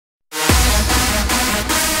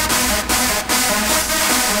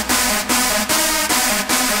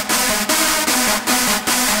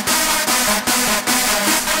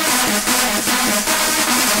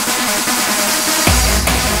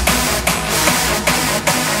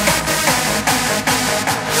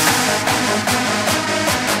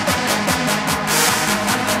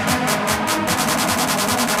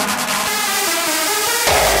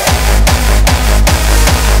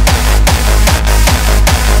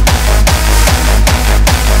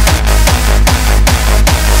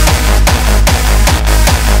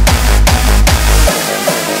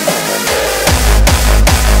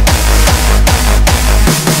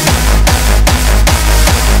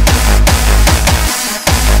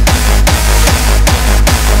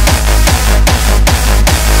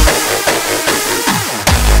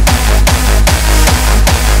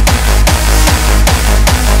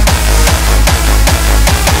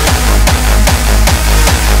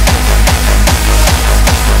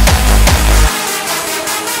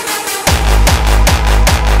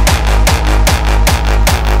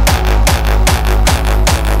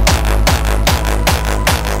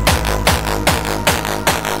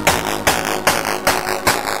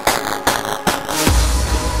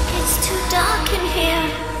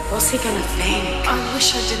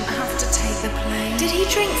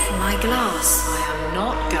glass. I am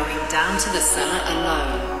not going down to the cellar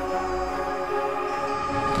alone.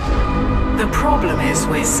 The problem is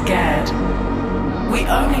we're scared. We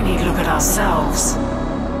only need look at ourselves.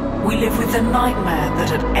 We live with the nightmare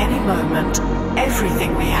that at any moment,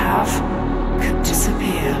 everything we have could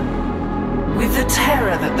disappear. With the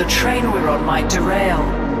terror that the train we're on might derail.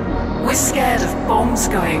 We're scared of bombs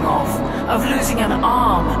going off, of losing an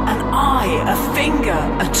arm, an eye, a finger,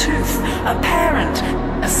 a tooth, a parent,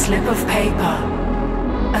 a slip of paper.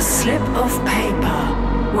 A slip of paper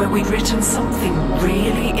where we'd written something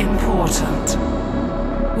really important.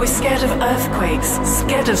 We're scared of earthquakes,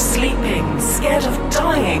 scared of sleeping, scared of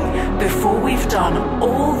dying before we've done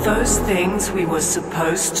all those things we were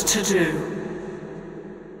supposed to do.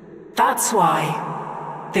 That's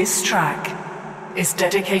why this track is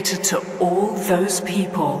dedicated to all those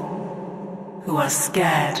people who are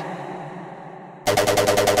scared.